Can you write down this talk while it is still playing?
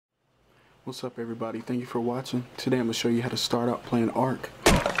What's up everybody, thank you for watching. Today I'm going to show you how to start out playing Ark.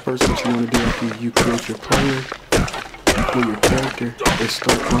 First, what you want to do after you create your player or your character is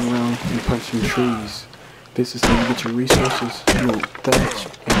start going around and punching trees. This is how you get your resources. You want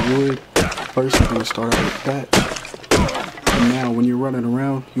thatch and wood. First you're going to start out with thatch. And now when you're running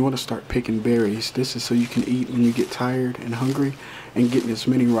around, you want to start picking berries. This is so you can eat when you get tired and hungry, and getting as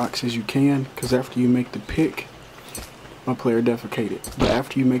many rocks as you can, because after you make the pick, my player defecated, but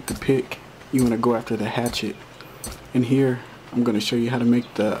after you make the pick, you want to go after the hatchet. And here I'm going to show you how to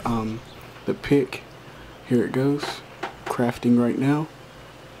make the pick. Here it goes, crafting right now.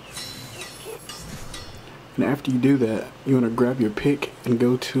 And after you do that, you want to grab your pick and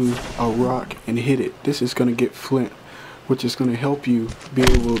go to a rock and hit it. This is going to get flint, which is going to help you be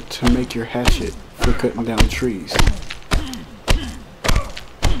able to make your hatchet for cutting down trees.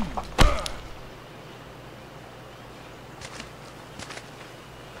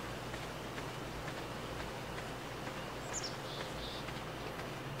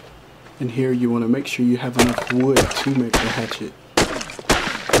 And here you want to make sure you have enough wood to make the hatchet.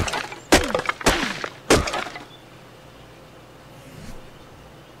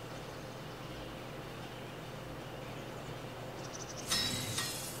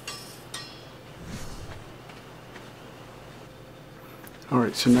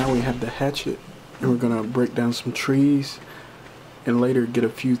 Alright, so now we have the hatchet, and we're going to break down some trees and later get a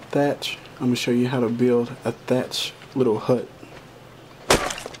few thatch. I'm going to show you how to build a thatch little hut.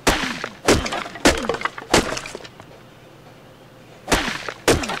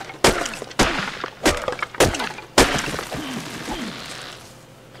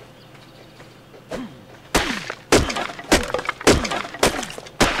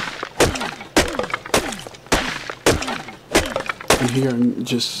 And here I'm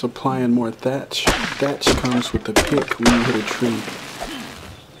just supplying more thatch. Thatch comes with the pick when you hit a tree.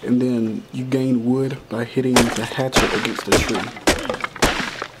 And then you gain wood by hitting the hatchet against the tree.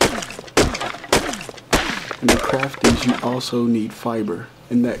 And to craft these you also need fiber.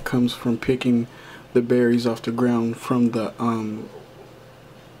 And that comes from picking the berries off the ground from the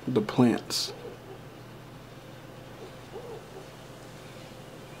plants.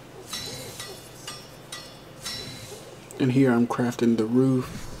 And here I'm crafting the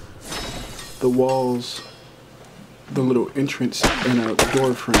roof, the walls, the little entrance, and a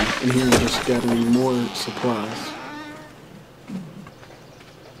door frame. And here I'm just gathering more supplies.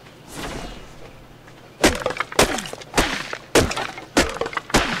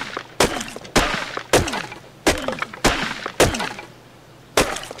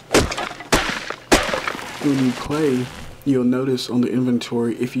 When you play, you'll notice on the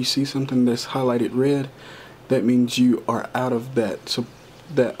inventory, if you see something that's highlighted red, that means you are out of that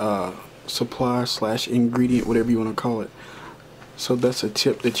supply / ingredient, whatever you want to call it. So that's a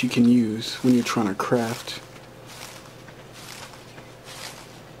tip that you can use when you're trying to craft.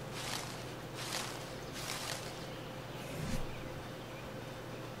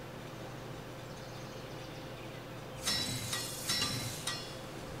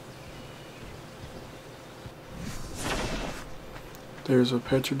 There's a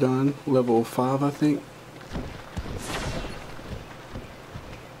Petrodon level 5, I think.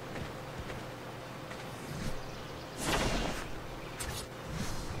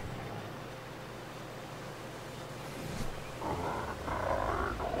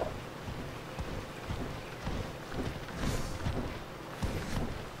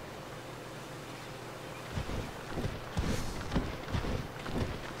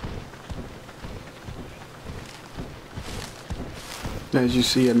 As you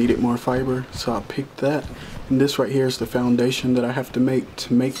see, I needed more fiber, so I picked that. And this right here is the foundation that I have to make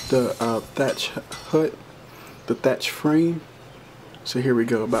the thatch hut, the thatch frame. So here we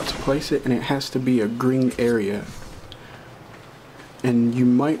go, about to place it, and it has to be a green area. And you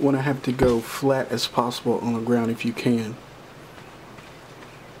might want to have to go flat as possible on the ground if you can.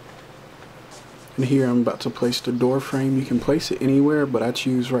 And here I'm about to place the door frame. You can place it anywhere, but I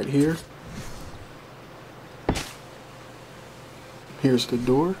choose right here. Here's the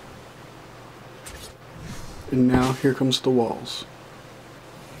door, and now here comes the walls.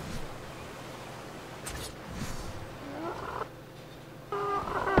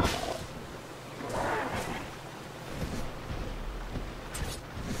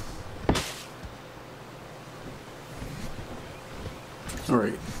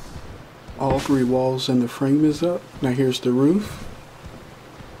 Alright, all 3 walls and the frame is up. Now here's the roof.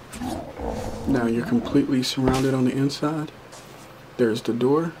 Now you're completely surrounded on the inside. There's the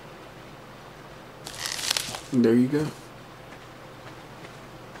door, and there you go.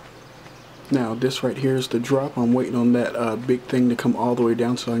 Now this right here is the drop. I'm waiting on that big thing to come all the way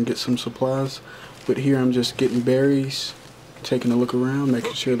down so I can get some supplies. But here I'm just getting berries, taking a look around,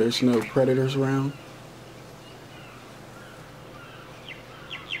 making sure there's no predators around.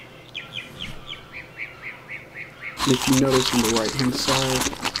 If you notice on the right hand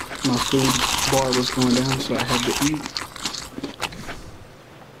side, my food bar was going down, so I had to eat.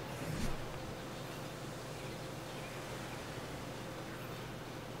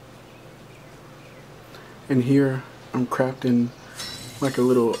 And here I'm crafting like a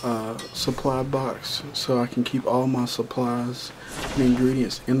little supply box so I can keep all my supplies and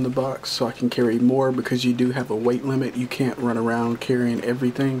ingredients in the box so I can carry more, because you do have a weight limit. You can't run around carrying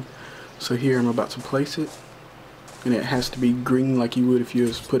everything. So here I'm about to place it, and it has to be green like you would if you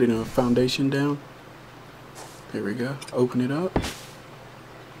was putting a foundation down. There we go. Open it up.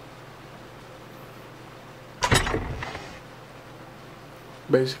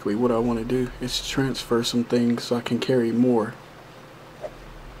 Basically what I want to do is transfer some things so I can carry more.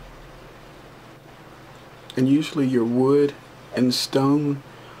 And usually your wood and stone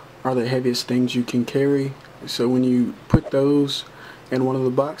are the heaviest things you can carry. So when you put those in one of the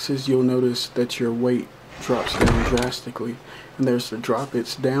boxes, you'll notice that your weight drops down drastically. And there's the drop,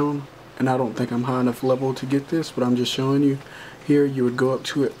 it's down. And I don't think I'm high enough level to get this, but I'm just showing you. Here you would go up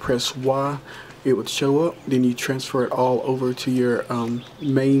to it, press Y, it would show up, then you transfer it all over to your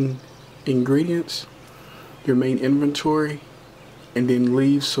main ingredients, your main inventory, and then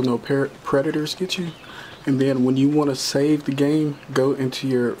leave so no predators get you. And then when you want to save the game, go into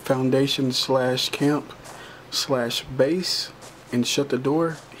your foundation / camp / base and shut the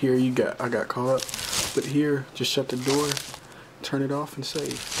door. Here I got caught up, but here just shut the door, turn it off and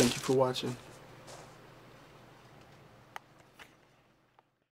save. Thank you for watching.